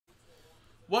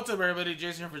What's up, everybody?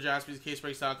 Jason here for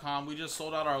JaspysCaseBreaks.com. We just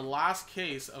sold out our last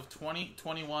case of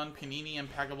 2021 Panini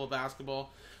Impeccable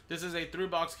Basketball. This is a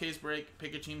 3-box case break,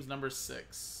 pick your teams number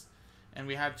 6. And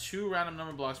we had 2 random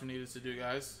number blocks we needed to do,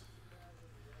 guys.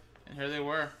 And here they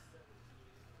were.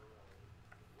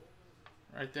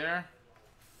 Right there.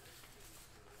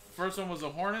 First one was the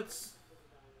Hornets.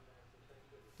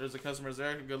 There's the customers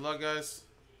there. Good luck, guys.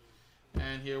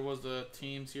 And here was the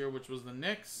teams here, which was the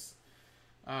Knicks,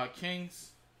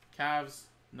 Kings, Cavs,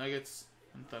 Nuggets,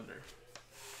 and Thunder.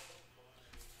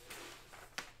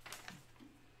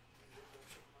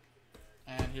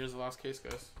 And here's the last case,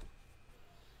 guys.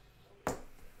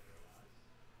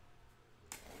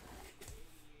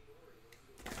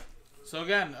 So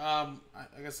again,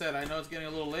 like I said, I know it's getting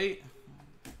a little late.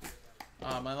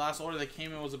 My last order that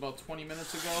came in was about 20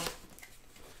 minutes ago.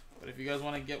 But if you guys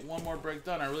want to get one more break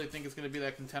done, I really think it's going to be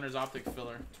that Contenders Optic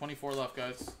filler. 24 left,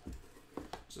 guys.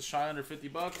 Just shy under 50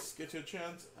 bucks. Get you a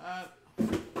chance at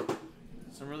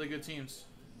some really good teams.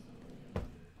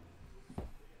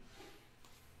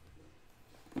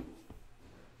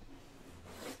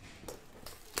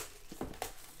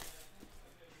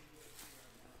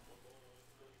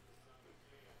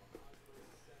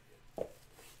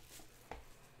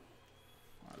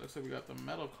 Looks like we got the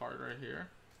metal card right here.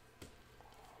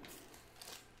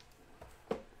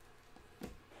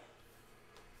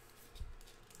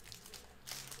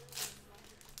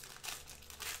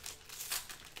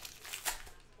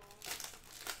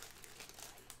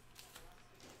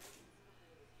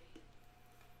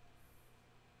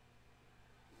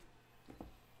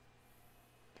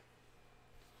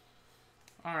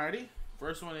 Alrighty,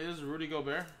 first one is Rudy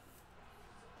Gobert.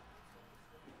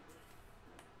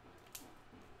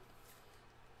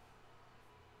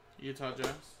 Utah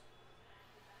Jazz.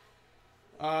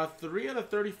 3 out of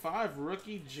 35,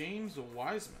 rookie James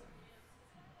Wiseman.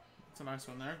 That's a nice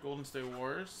one there. Golden State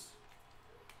Warriors.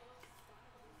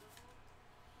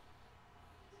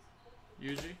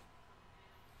 UG.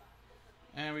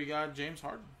 And we got James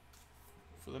Harden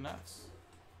for the Nets.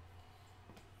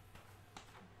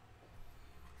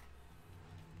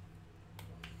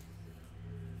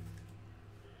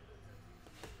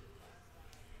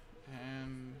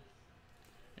 And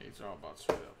these are all about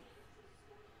straight up.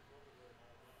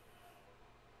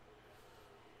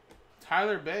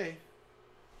 Tyler Bay,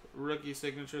 rookie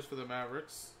signatures for the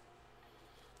Mavericks.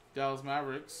 Dallas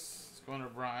Mavericks is going to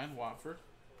Brian Watford.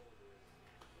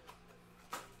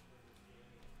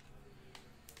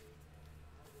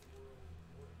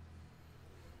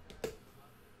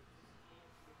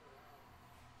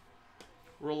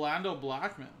 Rolando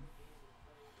Blackman,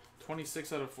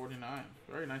 26 out of 49.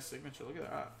 Very nice signature. Look at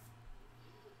that.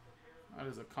 That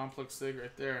is a complex sig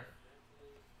right there.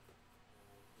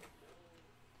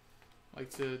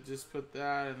 Like to just put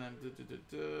that and then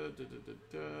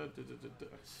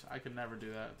I could never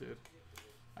do that, dude.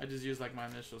 I just use like my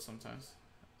initials sometimes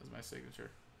as my signature.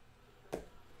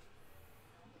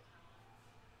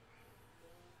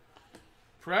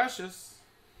 Precious.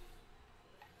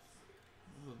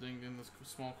 A little ding in this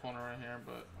small corner right here,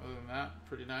 but other than that,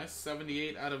 pretty nice.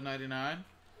 78 out of 99.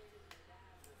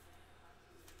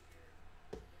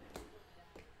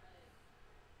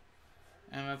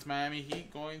 And that's Miami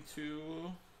Heat going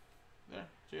to there,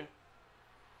 Gia.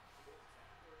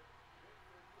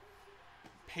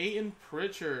 Peyton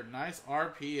Pritchard, nice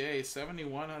RPA,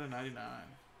 71 out of 99.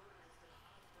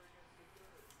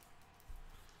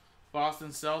 Boston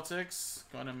Celtics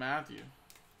going to Matthew.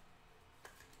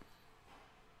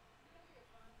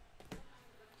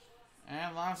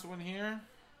 And last one here,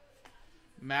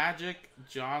 Magic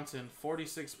Johnson,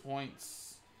 46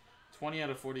 points. 20 out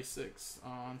of 46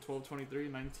 on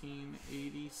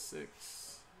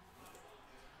 12/23/1986.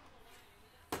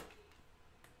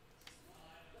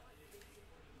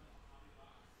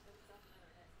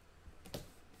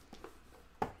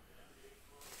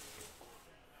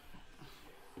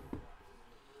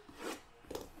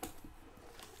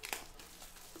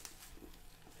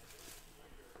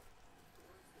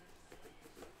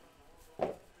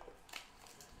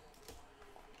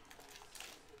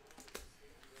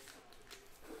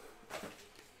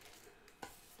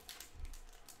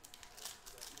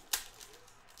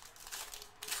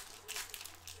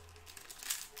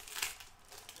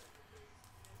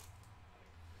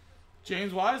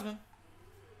 James Wiseman,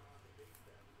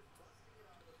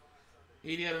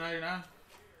 80 out of 99.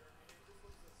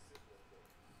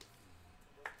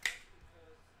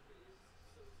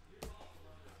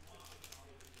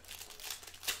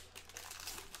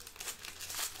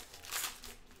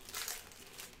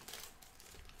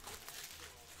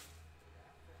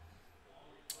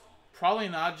 Probably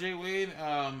not Jay Wade.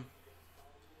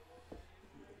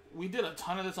 we did a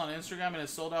ton of this on Instagram, and it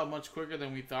sold out much quicker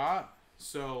than we thought.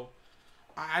 So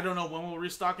I don't know when we'll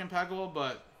restock Impeccable,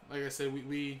 but like I said,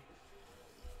 we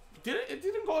did it. It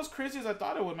didn't go as crazy as I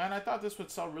thought it would, man. I thought this would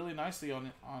sell really nicely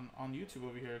on YouTube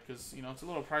over here because you know it's a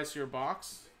little pricier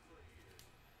box.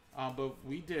 But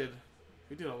we did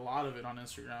a lot of it on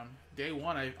Instagram. Day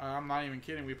one, I'm not even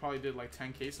kidding. We probably did like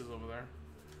 10 cases over there.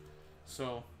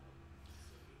 So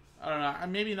I don't know.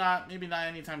 Maybe not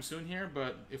anytime soon here.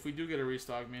 But if we do get a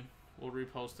restock, I mean, we'll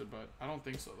repost it. But I don't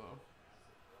think so though.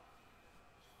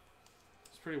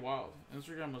 It's pretty wild.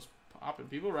 Instagram was popping.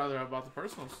 People rather have bought the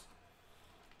personals.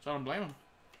 So I don't blame them.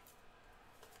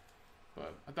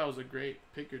 But I thought it was a great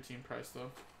pick your team price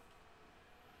though.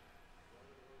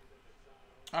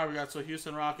 Alright, we got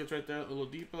Houston Rockets right there,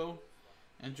 Oladipo,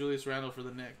 and Julius Randle for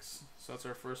the Knicks. So that's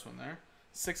our first one there.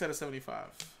 6 out of 75.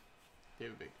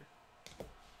 David Baker.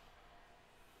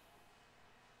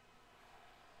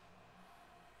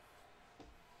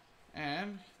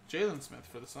 And Jalen Smith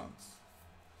for the Suns.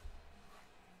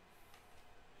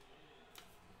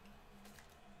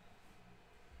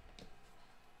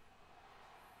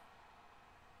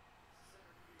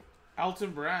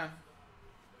 Elton Brand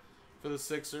for the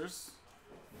Sixers.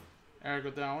 Eric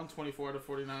with that one, 24 out of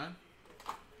 49.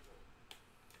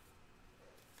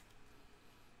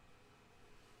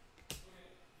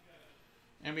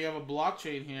 And we have a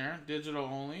blockchain here, digital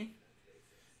only.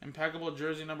 Impeccable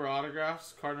jersey number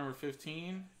autographs, card number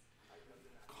 15.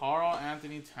 Karl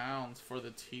Anthony Towns for the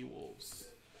T-Wolves.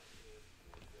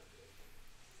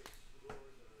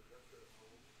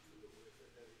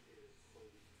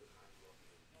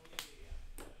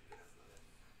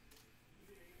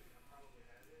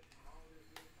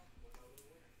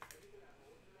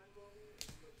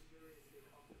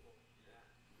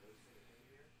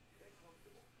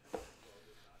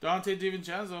 Dante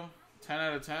DiVincenzo, 10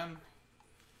 out of 10.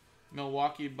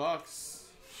 Milwaukee Bucks.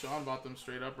 Sean bought them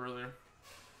straight up earlier.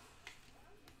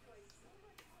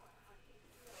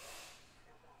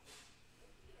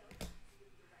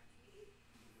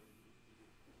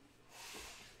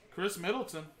 Chris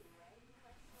Middleton,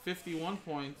 51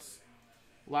 points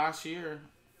last year,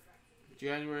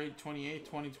 January 28,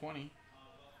 2020.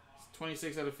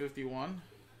 26 out of 51.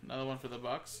 Another one for the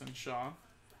Bucks and Sean.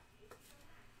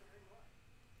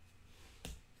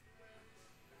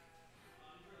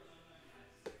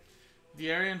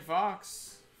 De'Aaron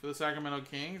Fox for the Sacramento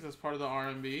Kings as part of the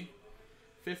R&B.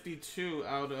 52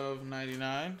 out of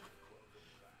 99.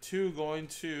 2 going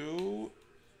to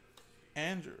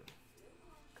Andrew.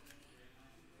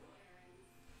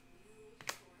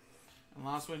 And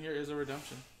last one here is a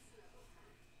redemption.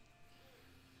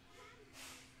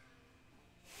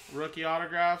 Rookie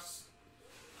autographs.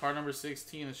 Card number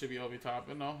 16. It should be Obi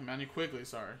Toppin. No, Emmanuel Quigley.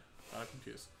 Sorry. Got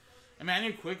confused.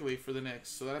 Emmanuel Quigley for the Knicks.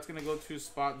 So that's going to go to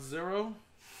spot 0.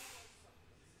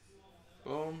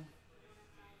 Boom.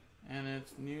 And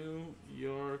it's New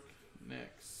York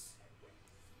Knicks.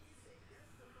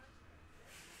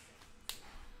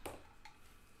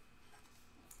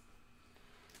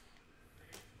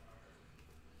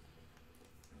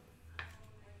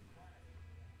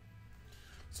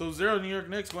 So 0 New York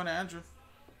Knicks going to Andrew.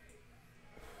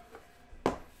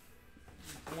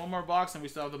 One more box and we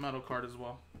still have the metal card as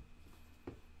well.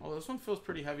 Oh, this one feels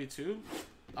pretty heavy too.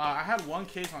 I had one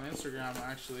case on Instagram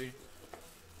actually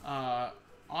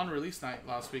on release night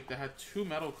last week that had 2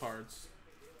 metal cards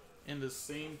in the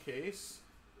same case.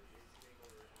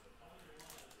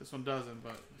 This one doesn't,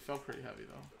 but it felt pretty heavy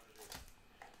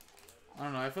though. I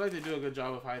don't know. I feel like they do a good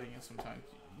job of hiding it sometimes.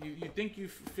 You think you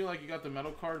feel like you got the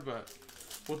metal card, but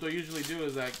what they'll usually do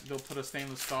is like they'll put a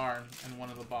stainless star in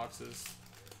one of the boxes.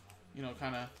 You know,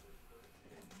 kind of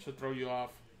to throw you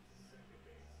off.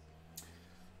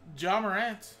 Ja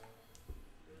Morant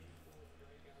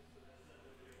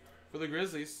for the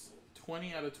Grizzlies,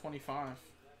 20 out of 25.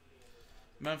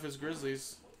 Memphis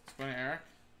Grizzlies. It's going to Eric.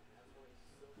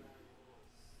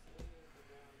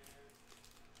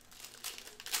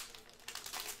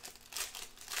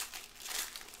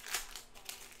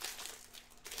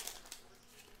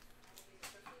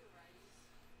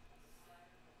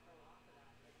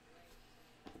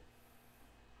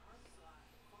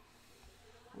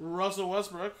 Russell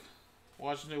Westbrook,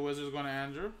 Washington Wizards going to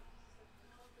Andrew.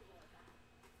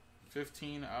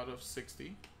 15 out of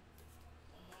 60.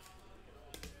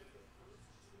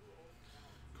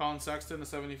 Colin Sexton to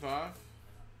 75.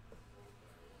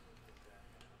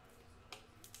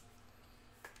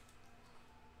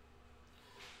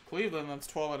 Cleveland, that's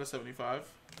 12 out of 75.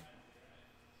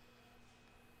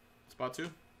 Spot 2.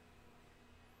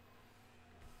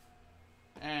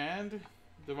 And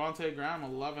Devontae Graham,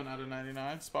 11 out of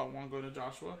 99. Spot 1 going to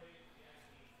Joshua.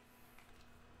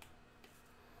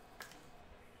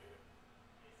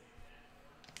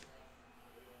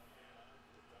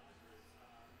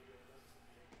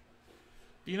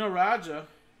 Dino Raja.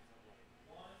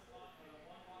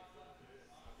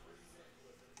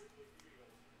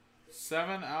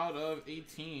 Seven out of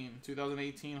 18.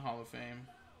 2018 Hall of Fame.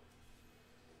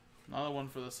 Another one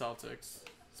for the Celtics.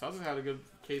 Celtics had a good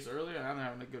case earlier, and they're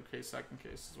having a good case second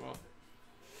case as well.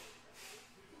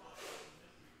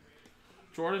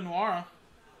 Jordan Nwora.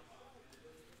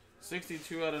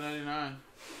 62 out of 99.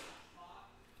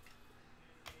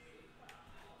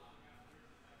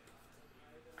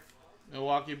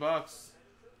 Milwaukee Bucks.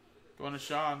 Going to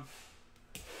Sean.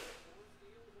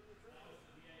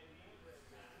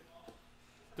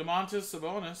 Domantas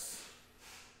Sabonis.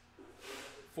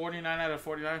 49 out of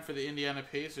 49 for the Indiana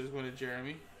Pacers. Going to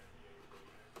Jeremy.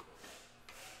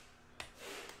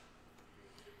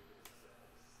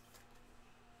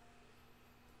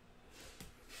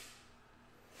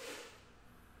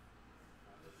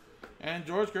 And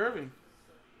George Gervin.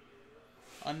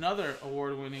 Another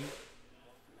award-winning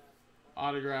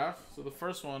autograph. So the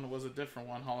first one was a different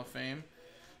one, Hall of Fame.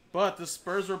 But the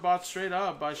Spurs were bought straight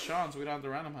up by Sean, so we don't have to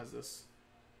randomize this.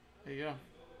 There you go.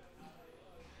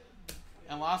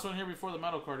 And last one here before the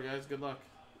metal card, guys. Good luck.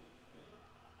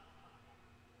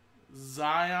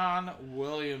 Zion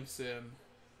Williamson.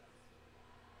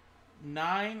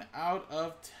 9 out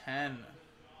of 10.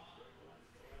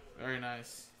 Very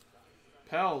nice.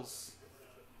 Pels.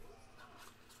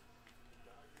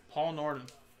 Paul Norton.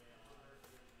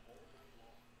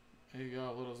 There you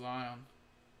go, little Zion.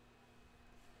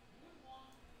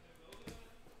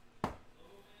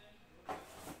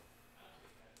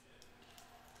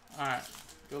 Alright,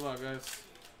 good luck, guys.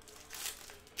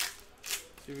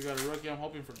 See if we got a rookie. I'm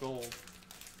hoping for gold.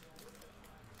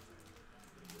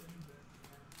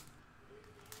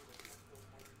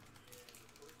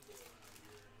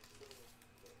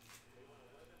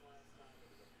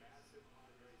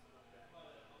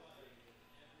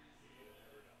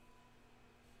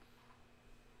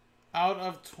 Out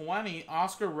of 20,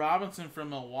 Oscar Robinson from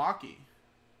Milwaukee.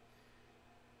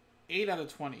 8 out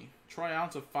of 20. Troy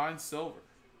Ounce of fine silver.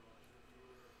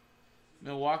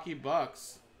 Milwaukee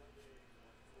Bucks.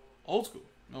 Old school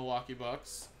Milwaukee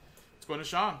Bucks. It's going to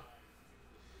Sean.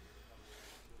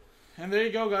 And there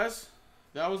you go, guys.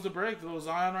 That was the break. The little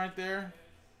Zion right there.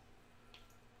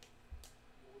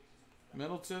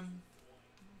 Middleton.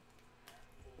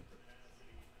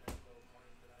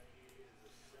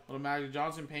 Little Magic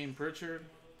Johnson, Payne Pritchard.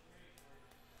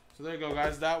 So there you go,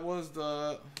 guys. That was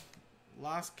the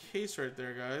last case right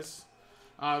there, guys.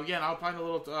 Again, I'll find a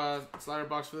little slider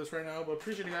box for this right now. But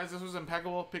appreciate it, guys. This was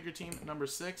Impeccable. Pick your team number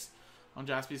 6 on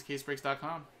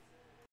JaspysCaseBreaks.com.